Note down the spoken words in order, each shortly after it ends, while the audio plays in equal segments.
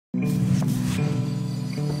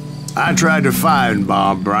I tried to find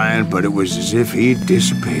Bob Bryant, but it was as if he'd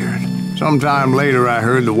disappeared. Sometime later, I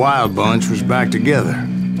heard the Wild Bunch was back together.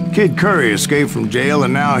 Kid Curry escaped from jail,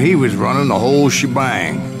 and now he was running the whole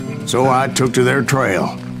shebang. So I took to their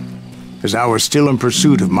trail, as I was still in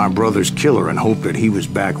pursuit of my brother's killer and hoped that he was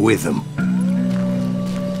back with him.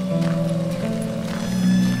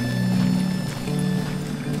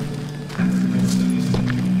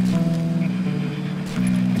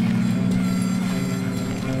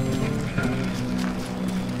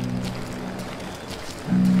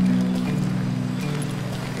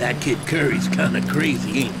 That Kid Curry's kinda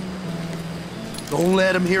crazy, ain't he? Don't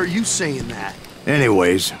let him hear you saying that.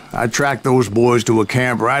 Anyways, I tracked those boys to a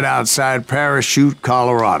camp right outside Parachute,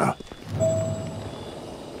 Colorado.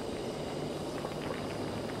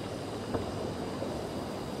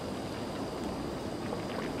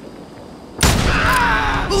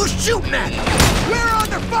 Who's shooting at you? We're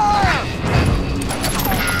under fire!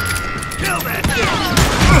 Kill that kid!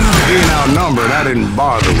 Being outnumbered, I didn't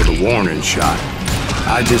bother with a warning shot.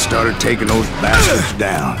 I just started taking those bastards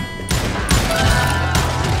down.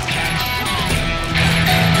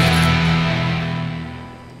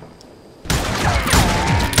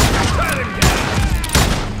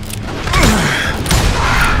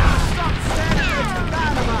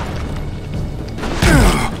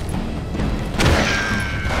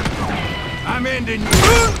 I'm ending you.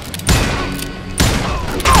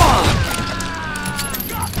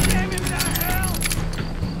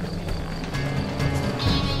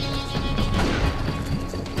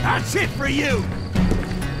 That's it for you!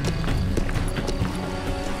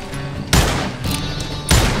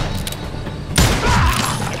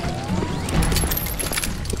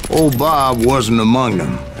 Old Bob wasn't among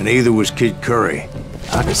them, and neither was Kid Curry.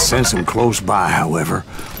 I could sense him close by, however,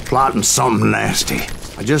 plotting something nasty.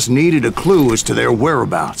 I just needed a clue as to their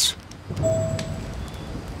whereabouts.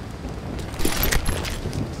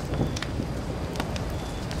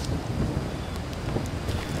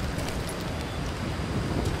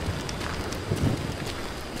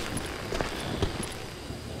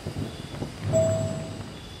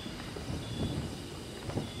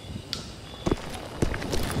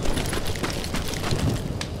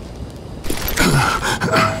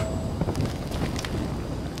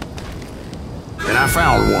 And I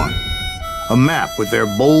found one. A map with their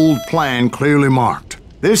bold plan clearly marked.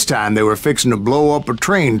 This time they were fixing to blow up a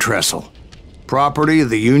train trestle. Property of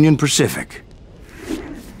the Union Pacific.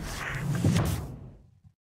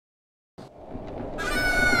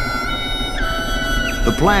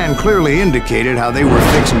 The plan clearly indicated how they were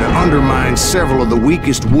fixing to undermine several of the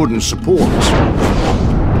weakest wooden supports.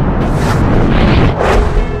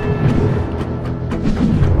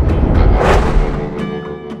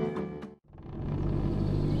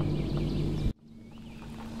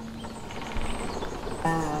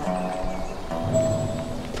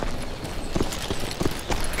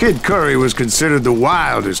 Kid Curry was considered the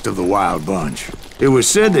wildest of the Wild Bunch. It was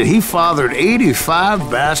said that he fathered 85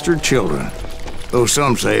 bastard children, though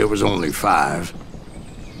some say it was only 5.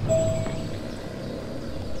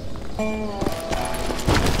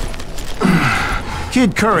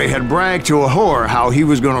 Kid Curry had bragged to a whore how he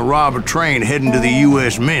was gonna rob a train heading to the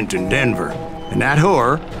U.S. Mint in Denver. And that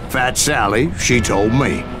whore, Fat Sally, she told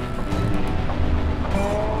me.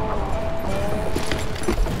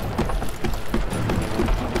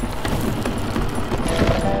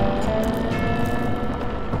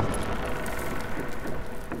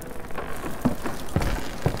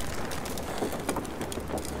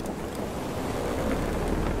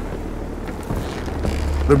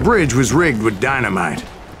 The bridge was rigged with dynamite,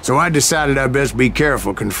 so I decided I'd best be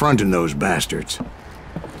careful confronting those bastards.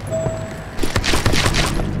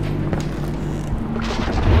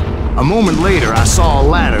 A moment later, I saw a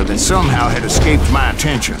ladder that somehow had escaped my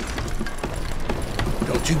attention.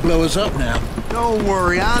 Don't you blow us up now. Don't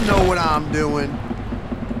worry, I know what I'm doing.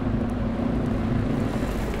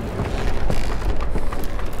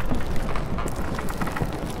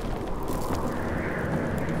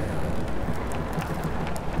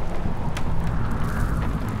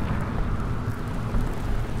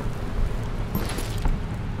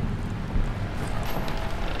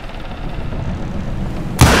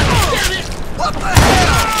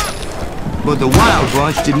 But the Wild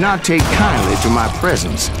Bunch did not take kindly to my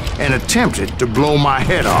presence and attempted to blow my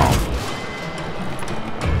head off.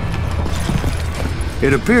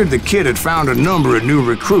 It appeared the kid had found a number of new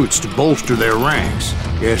recruits to bolster their ranks.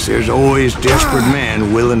 Guess there's always desperate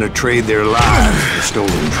men willing to trade their lives for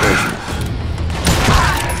stolen treasure.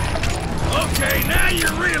 Okay, now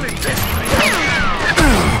you're really pissing me.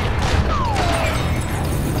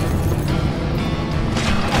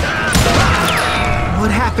 What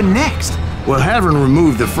What happened next? Well, having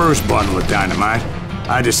removed the first bundle of dynamite,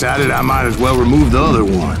 I decided I might as well remove the other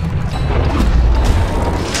one.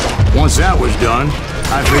 Once that was done,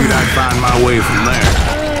 I figured I'd find my way from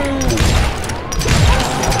there.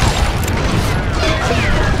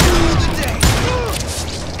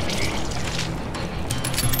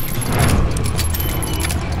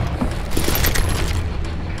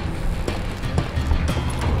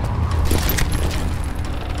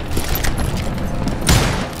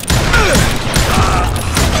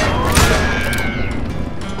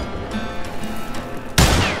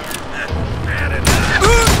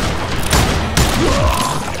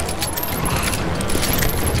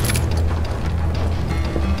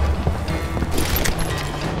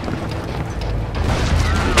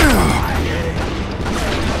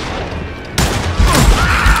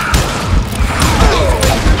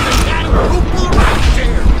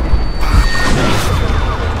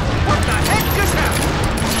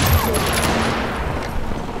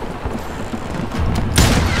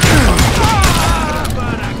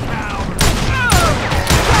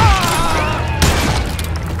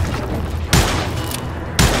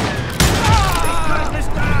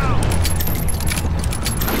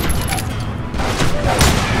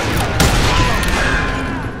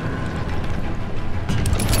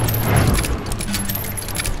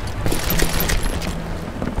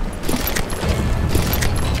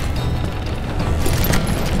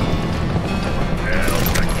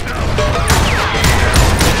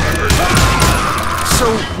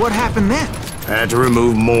 What happened then? Had to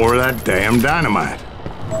remove more of that damn dynamite.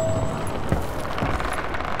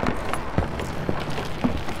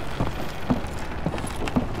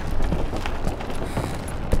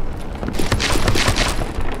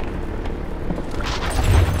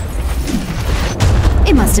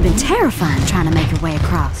 It must have been terrifying trying to make your way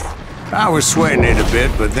across. I was sweating it a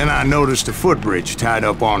bit, but then I noticed a footbridge tied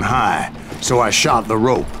up on high, so I shot the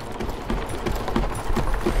rope.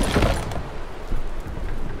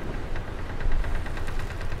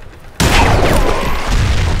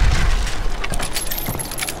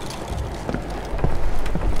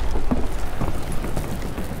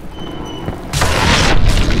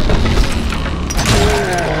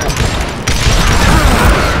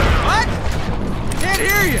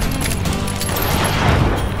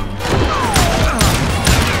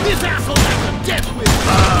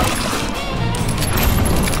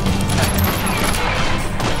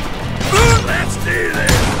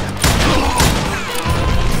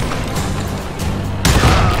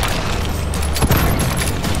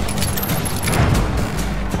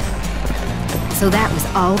 So that was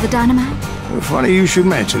all the dynamite? Funny you should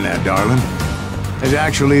mention that, darling. As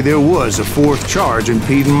actually, there was a fourth charge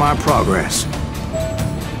impeding my progress.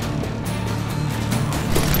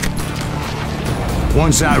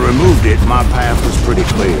 Once I removed it, my path was pretty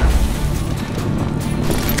clear.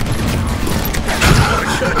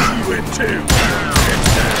 You in two. It's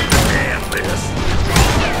time to hand this.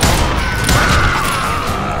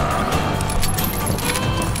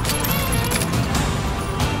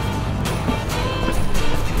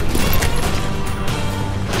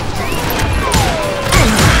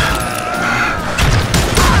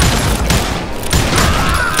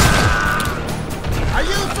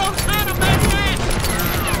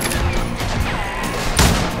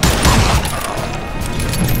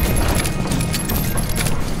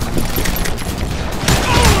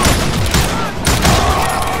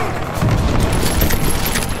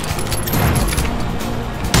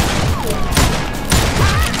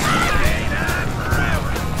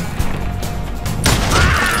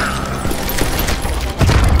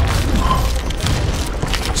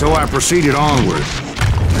 So I proceeded onward,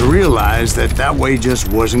 and realized that that way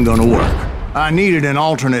just wasn't gonna work. I needed an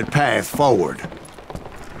alternate path forward.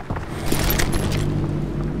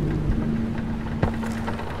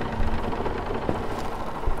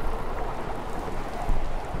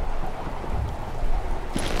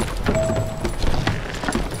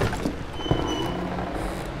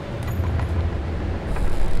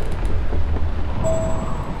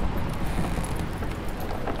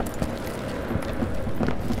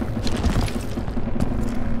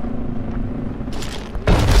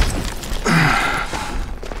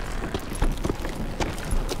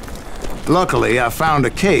 Luckily, I found a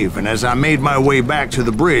cave, and as I made my way back to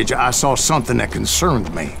the bridge, I saw something that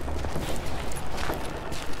concerned me.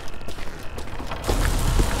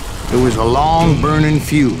 It was a long, burning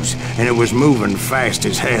fuse, and it was moving fast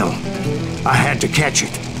as hell. I had to catch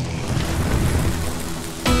it.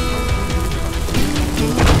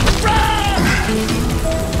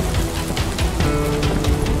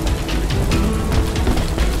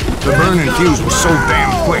 The burning fuse was so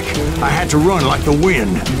damn quick, I had to run like the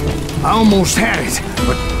wind. I almost had it,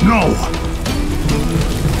 but no.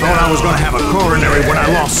 Thought I was gonna have a coronary when I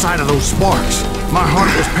lost sight of those sparks. My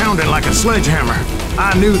heart was pounding like a sledgehammer.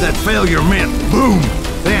 I knew that failure meant boom.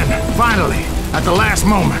 Then, finally, at the last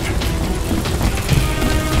moment.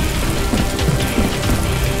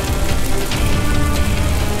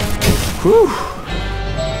 Whew.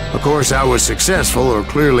 Of course, I was successful, or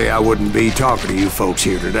clearly I wouldn't be talking to you folks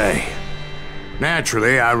here today.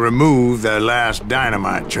 Naturally, I removed the last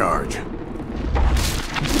dynamite charge.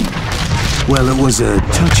 Well, it was a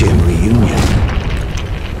touching reunion.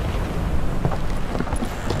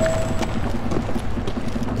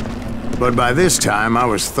 But by this time, I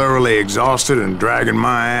was thoroughly exhausted and dragging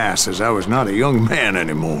my ass, as I was not a young man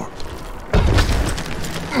anymore.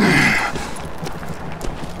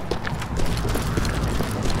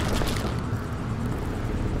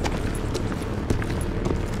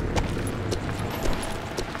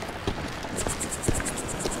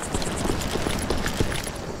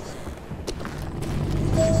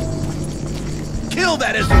 Kill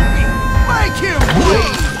that SOB! Make him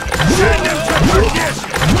bleed! Send him to perdition!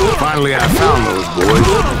 Finally, I found those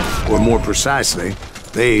boys. Or more precisely,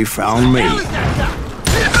 they found me.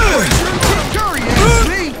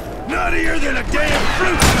 Nuttier than a damn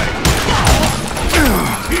fruitcake!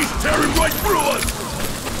 He's tearing right through us!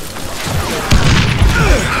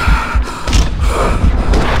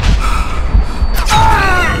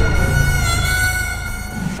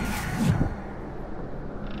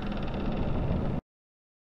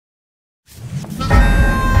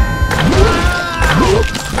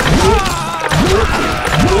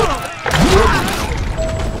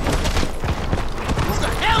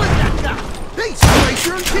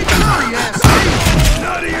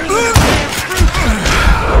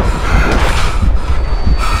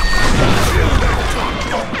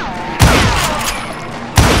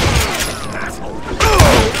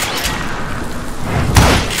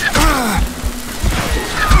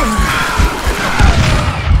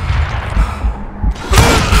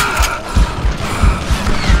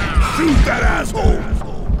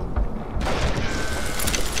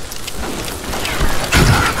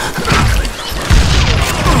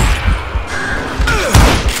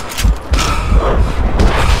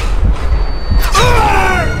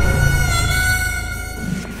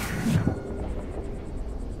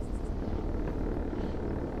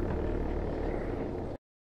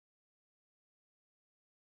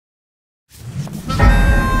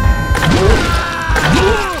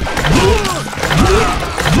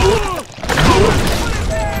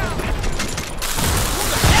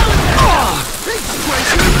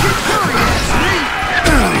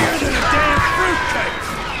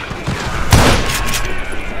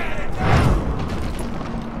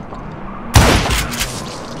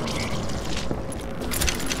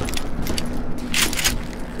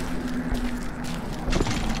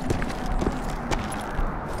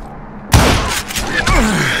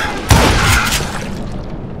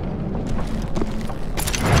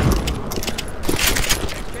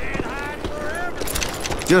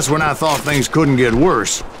 Just when I thought things couldn't get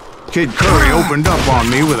worse, Kid Curry opened up on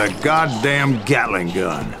me with a goddamn Gatling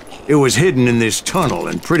gun. It was hidden in this tunnel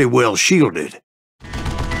and pretty well shielded.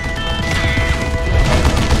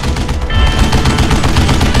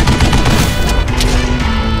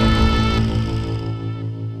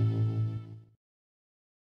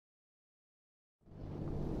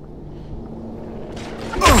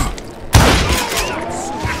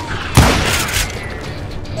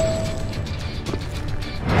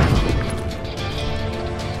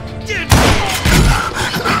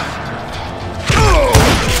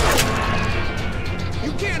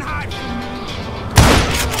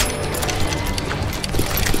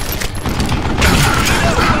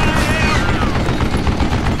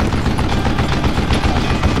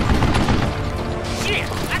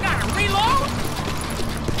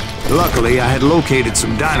 Luckily, I had located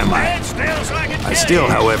some dynamite. I still,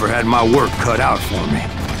 however, had my work cut out for me.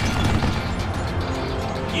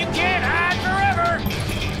 You can't hide forever!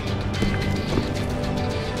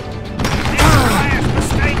 This is the last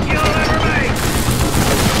mistake you'll ever make!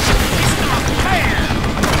 It's not fair!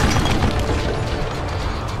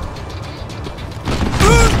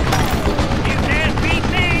 You can't beat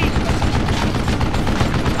me!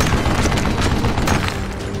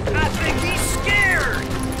 I think he's scared!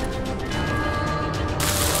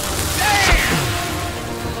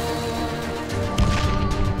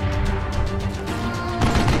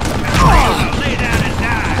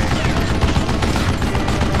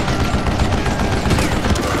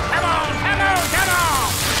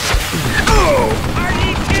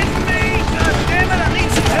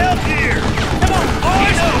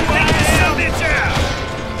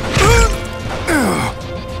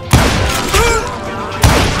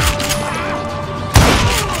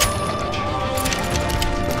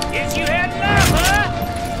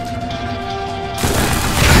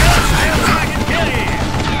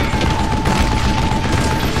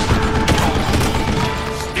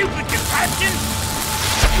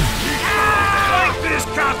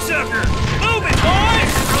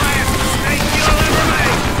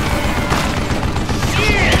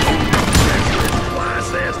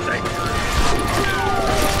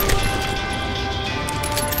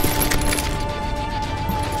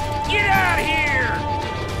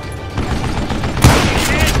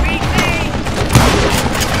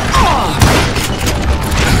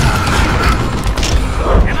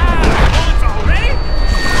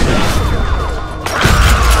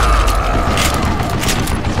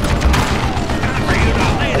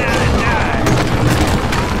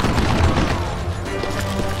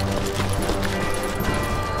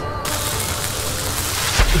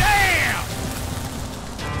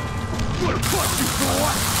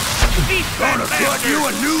 What, you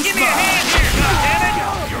a new Give me a hand here,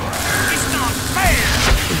 goddammit! It's not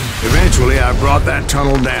fair! Eventually, I brought that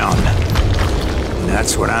tunnel down. And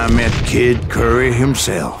that's when I met Kid Curry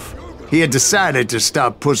himself. He had decided to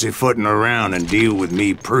stop pussyfooting around and deal with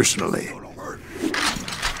me personally.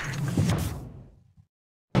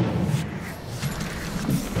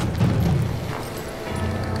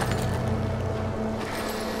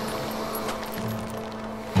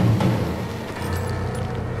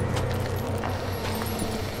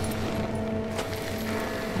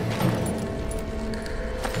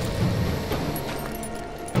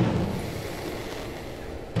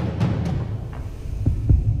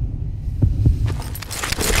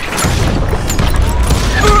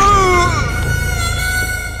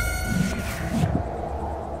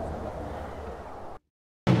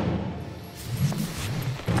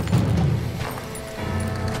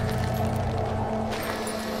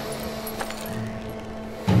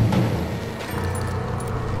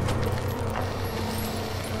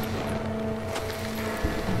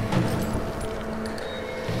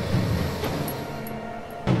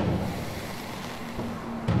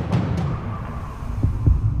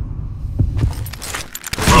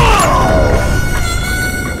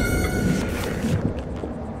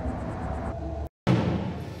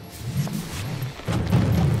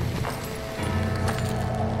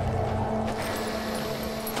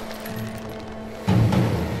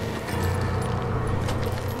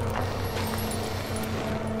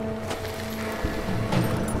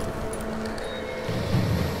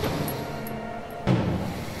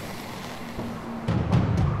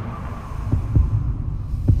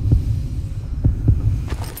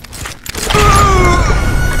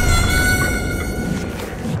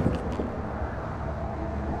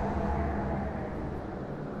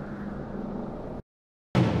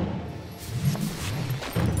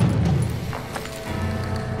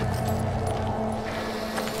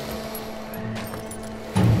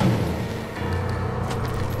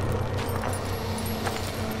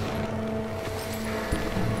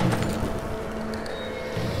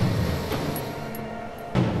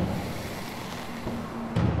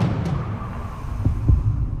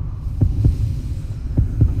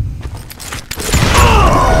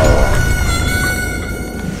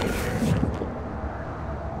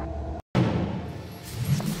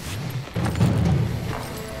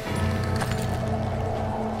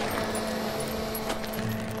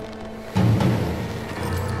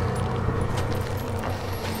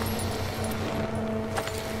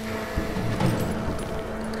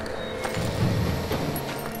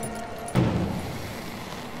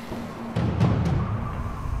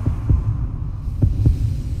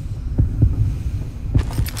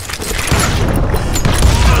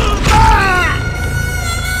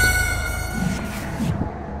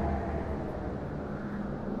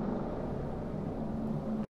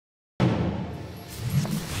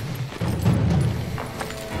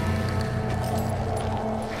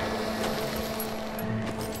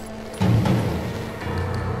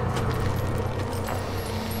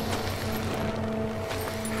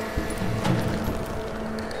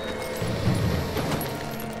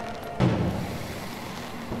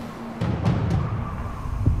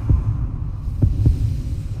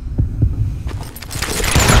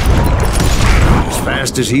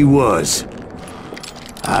 Fast as he was,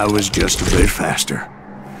 I was just a bit faster.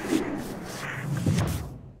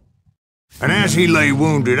 And as he lay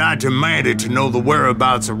wounded, I demanded to know the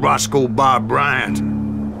whereabouts of Roscoe Bob Bryant.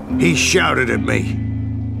 He shouted at me,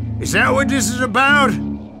 "Is that what this is about?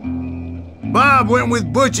 Bob went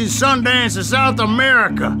with Butch and Sundance to South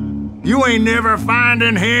America. You ain't never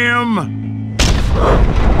finding him."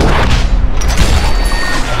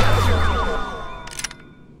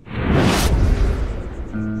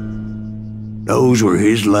 Those were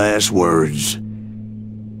his last words.